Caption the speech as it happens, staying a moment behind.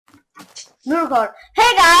Record.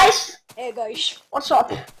 Hey guys! Hey guys. What's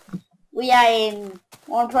up? We are in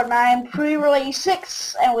 1.9 pre-release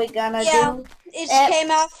 6 and we're gonna do... It came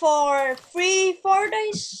out for 3-4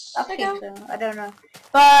 days I ago. think so, I don't know.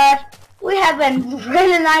 But we have a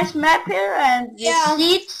really nice map here and the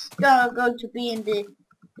seeds are going to be in the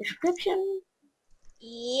description.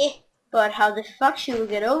 Yeah. But how the fuck should we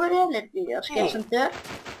get over there? Let me just get some dirt.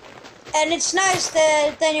 And it's nice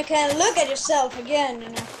that then you can look at yourself again, you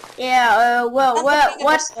know. Yeah, what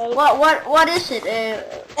is it?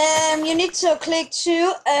 You need to click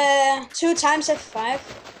 2 times F5.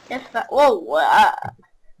 F5. Whoa, oh,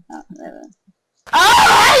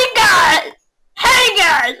 hey guys! Hey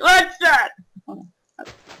guys, what's that? And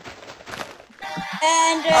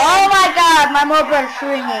oh my god, my mobile's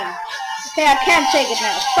ringing. Okay, I can't take it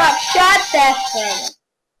now. Fuck, shut that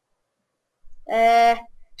thing.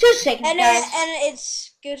 2 seconds, guys. And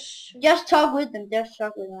it's good. Just talk with them. I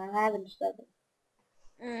haven't started.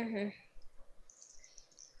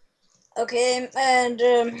 Okay, and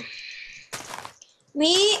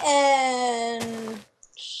me and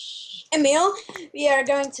Emil, we are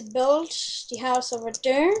going to build the house over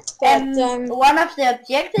there. But one of the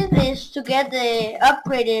objectives is to get the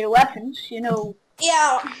upgraded weapons, you know.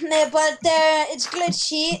 Yeah, but it's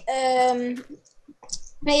glitchy.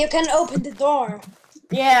 You can open the door.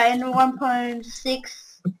 Yeah, in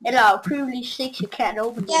 1.6, pre-release 6, you can't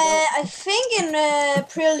open the door. Yeah, I think in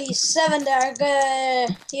pre-release 7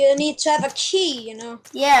 you need to have a key, you know.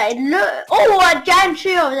 Yeah, oh, a giant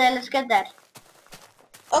tree over there. Let's get that.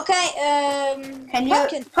 Okay, can you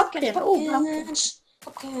pumpkins.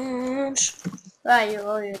 Right,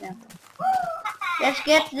 you're there. Let's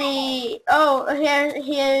get the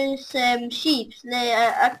here's sheep.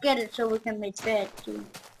 I get it so we can make bed too.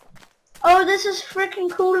 Oh, this is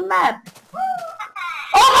freaking cool map.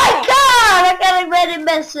 Oh my god! I got a ready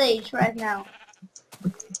message right now.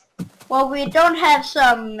 Well, we don't have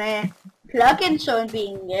some plugins, so it's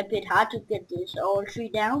being a bit hard to get this all 3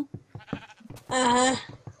 down.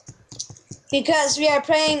 Because we are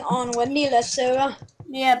playing on vanilla server.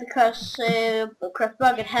 Yeah, because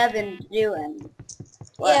CraftBucket haven't and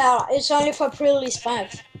yeah, it's only for pre-release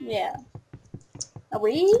 5. Yeah.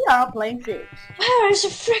 We are playing 6. Wow, it's a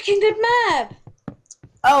freaking good map!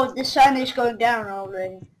 Oh, the sun is going down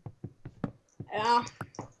already. Yeah.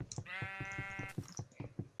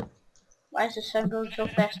 Why is the sun going so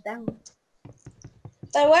fast down?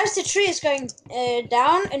 But where's the trees going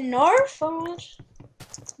down in north or what?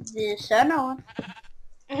 The sun or what?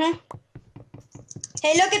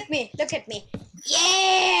 Hey, look at me! Look at me!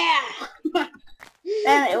 Yeah!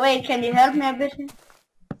 Wait, can you help me a bit?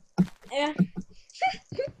 Yeah.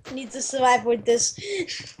 Need to survive with this.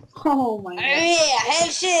 Oh my god. Yeah, hell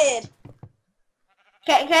shit!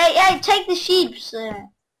 Okay, take the sheep so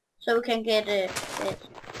we can get it.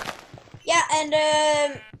 Yeah, and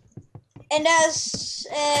us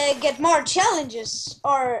get more challenges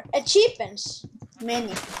or achievements.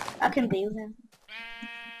 Many. I can deal them.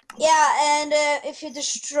 Yeah, and if you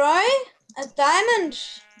destroy a diamond,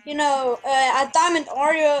 you know, a diamond,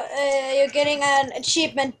 or you're getting an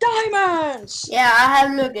achievement, diamonds. Yeah, I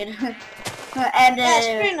have looked at it. And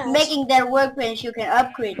nice. Making that workbench, you can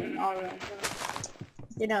upgrade them already.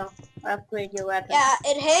 You know, upgrade your weapon. Yeah,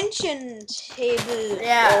 enhancement table.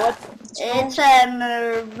 Yeah, it's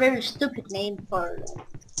a very stupid name for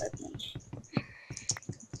workbench.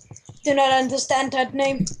 Do not understand that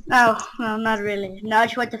name. No, not really.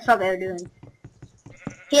 Nudge, what the fuck are you doing?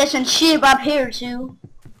 Here's some sheep up here too.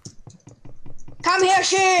 Come here,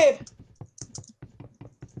 sheep!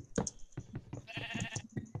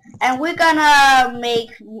 And we're gonna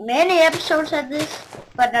make many episodes of this,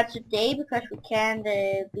 but not today because we can't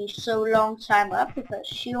be so long time up because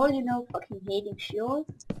Sheol, you know, fucking hating Sheol.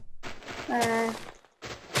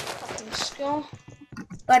 Fucking skill.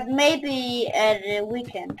 But maybe at the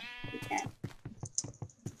weekend we can.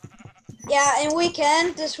 Yeah, in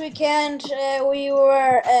this weekend we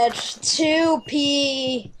were at 2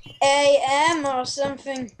 p.m. or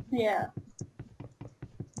something. Yeah.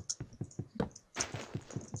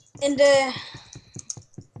 And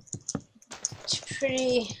it's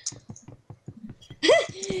pretty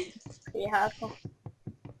hardcore.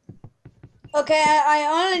 Okay, I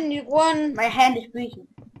only need one. My hand is breaking.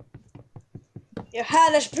 Your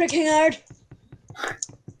hand is breaking hard.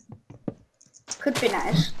 Could be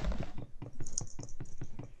nice.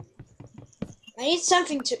 I need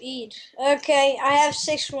something to eat. Okay, I have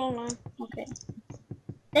 6 wool now. Okay.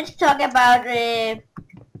 Let's talk about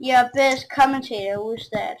your best commentator. Who's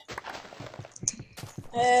that?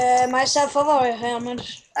 Myself over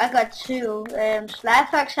helmet. I got 2. Sly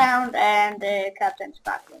Fox Hound and Captain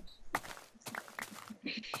Sparklers.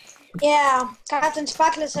 Yeah, Captain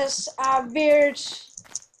Sparkless has a weird.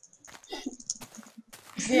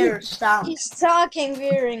 Weird sound. He's talking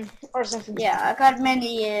weird or something. Yeah, I got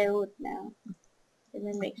many wood now. Let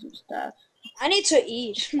me make some stuff. I need to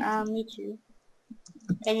eat. Me too.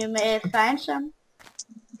 Can you find some?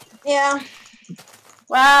 Yeah.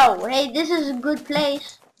 Wow, hey, this is a good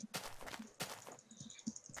place.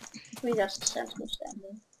 We just sensible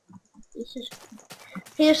standing. This is.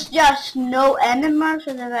 Here's just no animals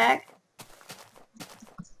in the back.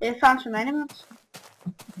 They found some animals.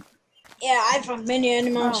 Yeah, I found many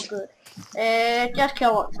animals. Oh, good. Just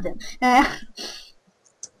kill one of them.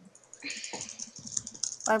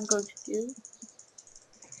 I'm going to do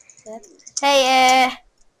that. Hey,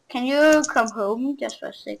 can you come home just for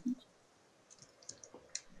a second?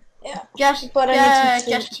 Yeah. Just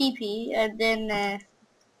TP and then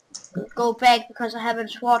go back because I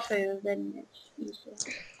haven't sword for you. Then it's easier.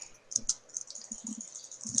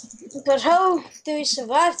 But how do we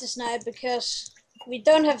survive this night? Because we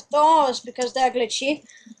don't have doors because they're glitchy.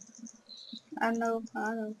 I know.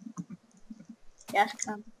 Just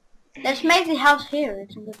come. Let's make the house here.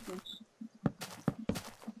 It's a good place.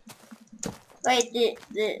 Wait,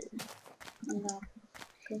 I'm not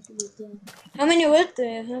going to be doing. How many wood do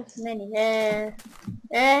you have? Many. Here.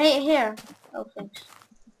 Oh, thanks.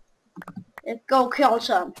 Go kill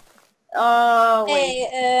some. Oh, wait.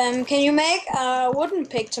 Hey, can you make a wooden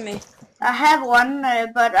pick to me? I have one,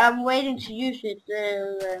 but I'm waiting to use it,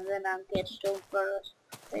 and then I'll get stone first.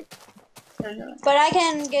 Wait. But I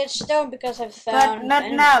can get stone because I've found. But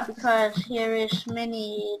not now, because here is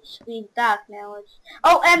many. It's being dark now.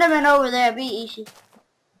 Oh, Enderman over there. Be easy.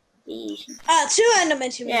 Be easy. Ah, 2 Endermen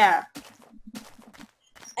to me. Yeah.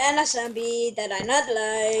 And a zombie that I not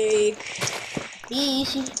like. Be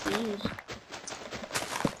easy. Be easy.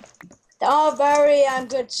 Don't worry, I'm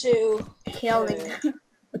good too. Killing.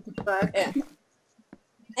 What the fuck? Yeah.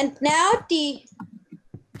 And now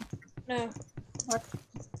no. What?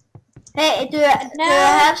 Hey, do you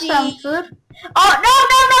have some food? Oh, no!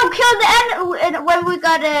 Kill the end. When we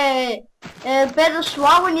got a better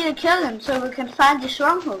sword, we need to kill him so we can find the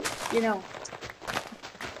stronghold, you know.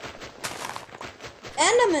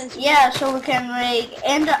 Endermans? Yeah, so we can make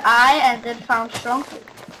Ender Eye and then found stronghold.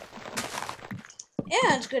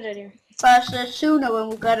 Yeah, it's a good idea. But sooner when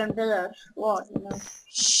we got a better sword, you know.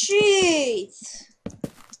 Shit!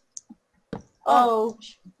 Oh,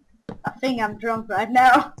 I think I'm drunk right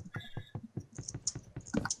now.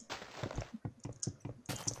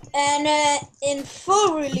 And in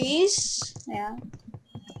full release, Yeah.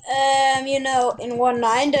 you know, in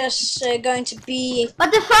 1.9 there's going to be.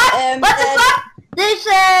 What the fuck? What the fuck? There's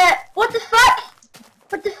what the fuck?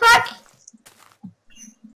 What the fuck?